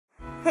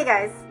Hey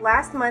guys,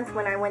 last month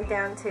when I went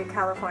down to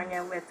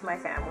California with my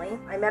family,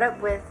 I met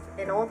up with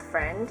an old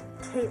friend,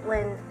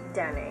 Caitlin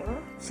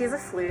Denning. She's a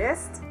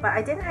flutist, but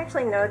I didn't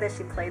actually know that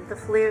she played the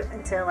flute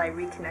until I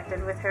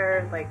reconnected with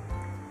her like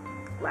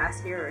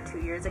last year or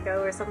 2 years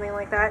ago or something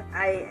like that.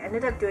 I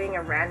ended up doing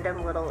a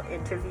random little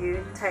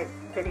interview type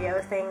video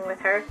thing with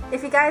her.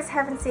 If you guys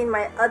haven't seen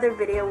my other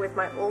video with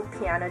my old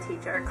piano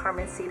teacher,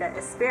 Carmencita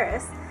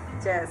Espiris,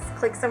 just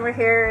click somewhere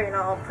here and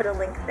I'll put a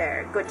link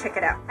there. Go check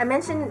it out. I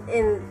mentioned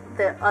in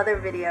the other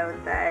video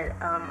that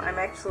I'm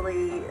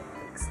actually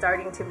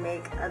starting to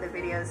make other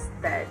videos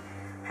that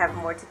have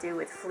more to do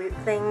with flute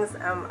things.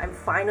 I'm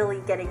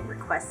finally getting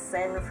requests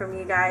in from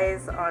you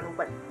guys on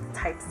what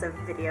types of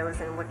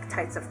videos and what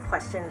types of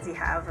questions you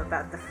have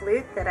about the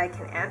flute that I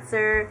can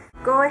answer.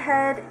 Go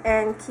ahead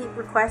and keep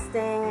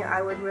requesting.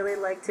 I would really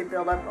like to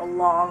build up a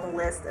long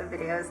list of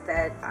videos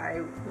that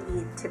I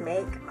need to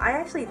make. I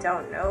actually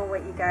don't know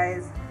what you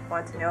guys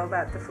want to know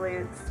about the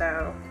flute,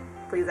 so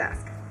please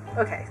ask.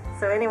 Okay,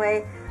 so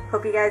anyway,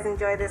 hope you guys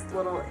enjoy this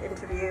little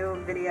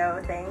interview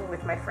video thing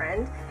with my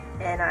friend,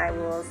 and I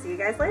will see you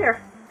guys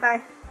later.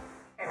 Bye.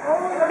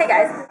 Hey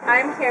guys,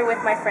 I'm here with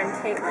my friend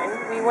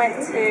Caitlin. We went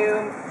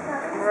to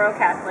Monroe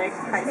Catholic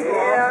High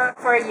School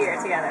for a year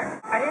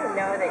together. I didn't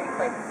know that you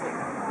played the flute.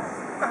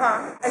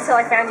 Until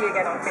I found you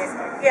again on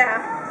Facebook. Yeah.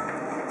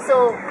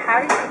 So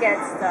how did you get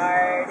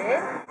started?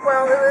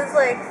 Well, it was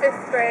like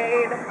 5th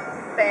grade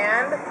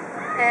band,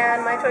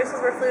 and my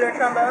choices were flute or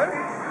trombone,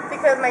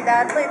 because my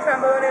dad played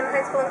trombone in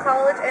high school and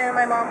college, and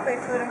my mom played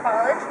flute in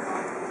college.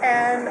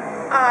 And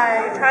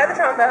I tried the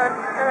trombone,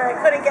 and I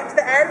couldn't get to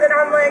the end, and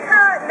I'm like,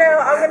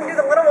 no, I'm going to do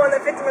the little one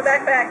that fits in my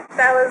backpack.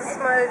 That was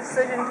my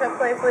decision to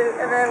play flute,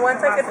 and then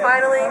once I could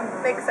finally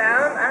make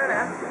sound, I don't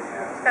know,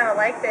 kind of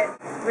liked it.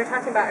 We were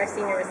talking about our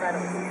senior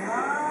recitals,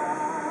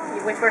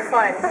 which were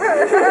fun.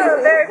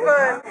 Very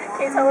fun.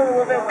 Can you tell them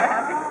a little bit what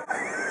happened?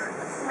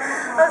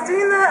 I was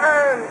doing the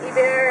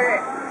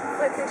Iber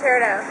flute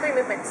concerto, 3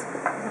 movements.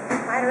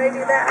 Why did I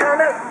do that? I don't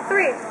know.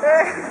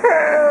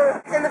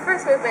 3. In the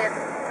first movement,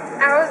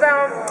 I was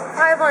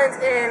 5 lines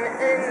in,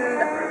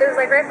 and it was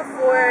like right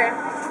before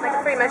like a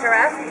 3 measure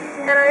rest,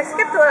 and I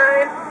skipped a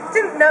line,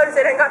 didn't notice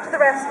it, and got to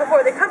the rest before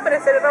the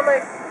accompanist did it, and I'm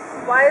like,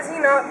 why is he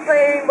not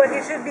playing what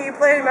he should be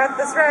playing about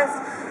this rest?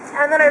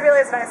 And then I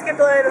realized that I skipped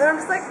a line, and then I'm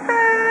just like,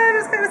 I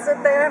just kind of stood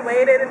there and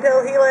waited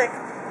until he like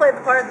played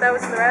the part that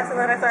was in the rest, and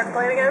then I started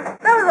playing again.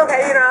 That was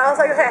okay, you know, I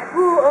was like, okay,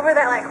 over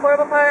that like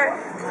horrible part,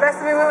 the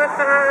rest of the movement went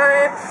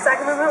fine,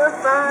 second movement went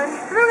fine,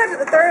 and then we got to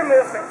the third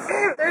movement.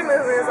 Third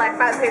movement is like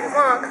 5 pages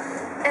long,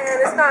 and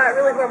it's got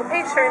really horrible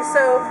page turns,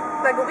 so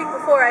like a week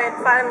before I had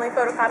finally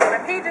photocopied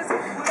my pages,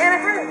 and I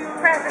hadn't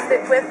practiced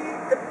it with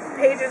the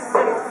pages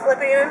and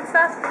flipping and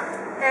stuff,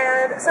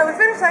 and so we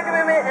finished the second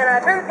movement, and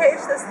I turned the page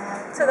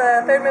to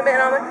the third movement,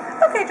 and I'm like,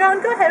 okay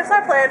John, go ahead,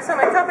 start playing. So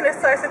my accompanist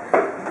starts,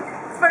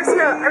 first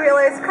note, I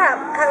realized, crap,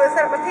 I haven't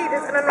set up my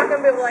pages, and I'm not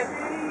going to be able to like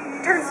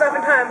turn stuff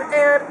in time,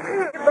 and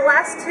the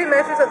last 2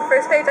 measures of the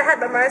first page I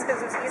had memorized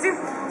because it was easy,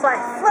 so I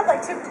flipped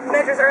like 2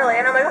 measures early,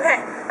 and I'm like, okay,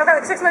 I've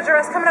got like 6 measure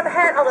rest coming up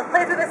ahead, I'll just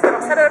play through this, and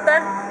I'll set it up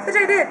then, which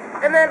I did,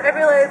 and then I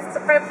realized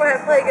right before I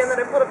had to play again that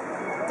I pulled up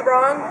the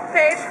wrong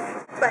page,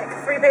 like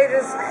 3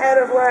 pages ahead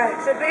of where I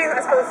should be,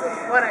 as opposed to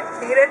what I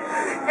needed,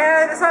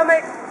 and so I'm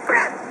like,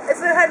 crap, and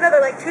so I had another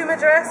like 2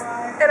 measure rest,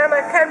 and I'm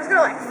like, okay, I'm just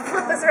gonna like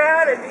flip this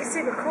around and be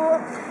super cool.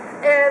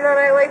 And then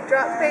I like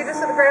dropped pages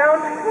to the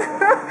ground.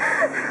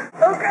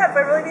 Oh crap,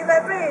 I really need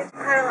that page.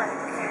 I like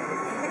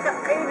pick up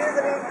pages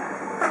and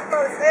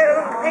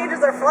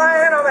pages are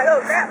flying. I'm like,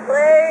 oh crap,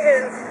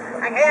 playing,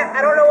 and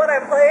I don't know what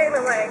I'm playing.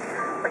 I'm like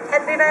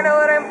pretending I know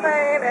what I'm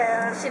playing,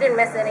 and She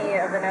didn't miss any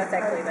of the notes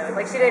actually though.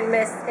 Like she didn't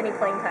miss any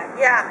playing time.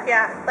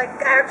 yeah. Like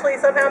I actually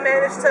somehow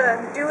managed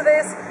to do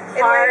this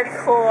in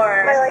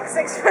Hardcore. my like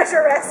 6 measure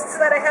rests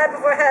that I had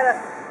before I had to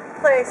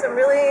play some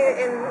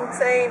really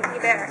insane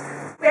Iber.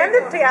 We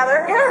ended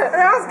together. Yeah.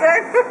 That was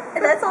good.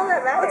 And that's all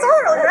that matters. That's all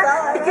that really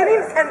matters.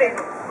 Beginning, ending.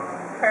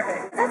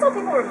 Perfect. That's all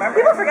people remember.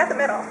 People forget the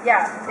middle.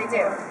 Yeah, they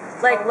do.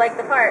 Like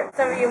the part.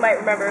 Some of you might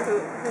remember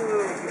who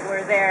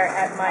were there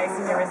at my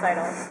senior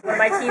recital when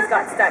my keys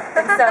got stuck.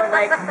 And so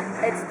like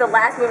it's the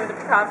last movement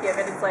of the Prokofiev,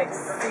 and it's like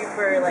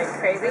super like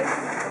crazy.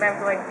 And I'm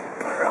going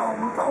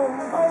boom, boom,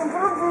 boom,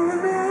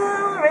 boom,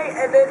 boom, right?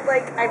 And then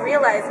like I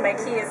realized my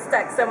key is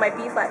stuck, so my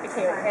B flat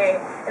became an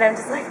A, and I'm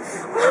just like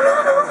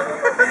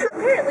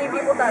apparently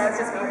people thought I was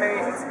just being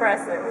very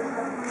expressive.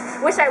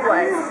 Which I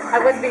was. I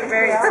was being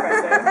very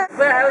expressive.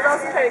 But I was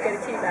also trying to get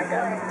a key back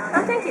up.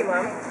 Oh, thank you,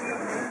 Mom.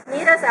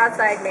 Meet us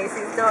outside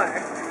Macy's door.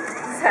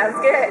 Sounds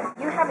good.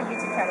 You have a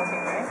YouTube channel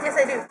too, right? Yes,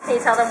 I do. Can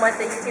you tell them what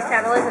the YouTube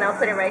channel is, and I'll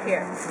put it right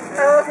here.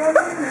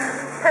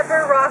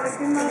 Pepper Rocks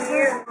D.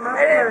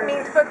 I didn't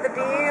mean to put the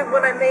D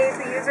when I made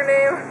the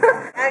username.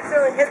 I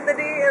accidentally hit the D,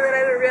 and then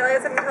I didn't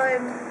realize it until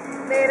I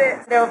made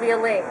it. There will be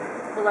a link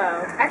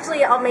below.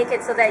 Actually, I'll make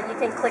it so that you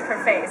can click her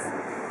face,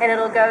 and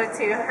it'll go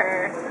to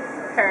her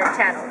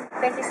channel.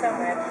 Thank you so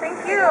much.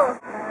 Thank you.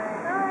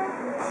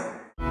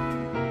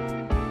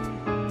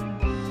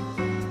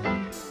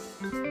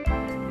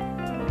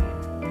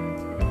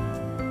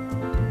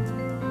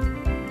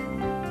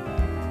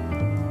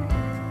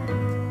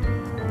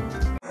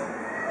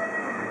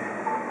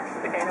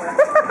 Okay,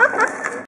 anyway.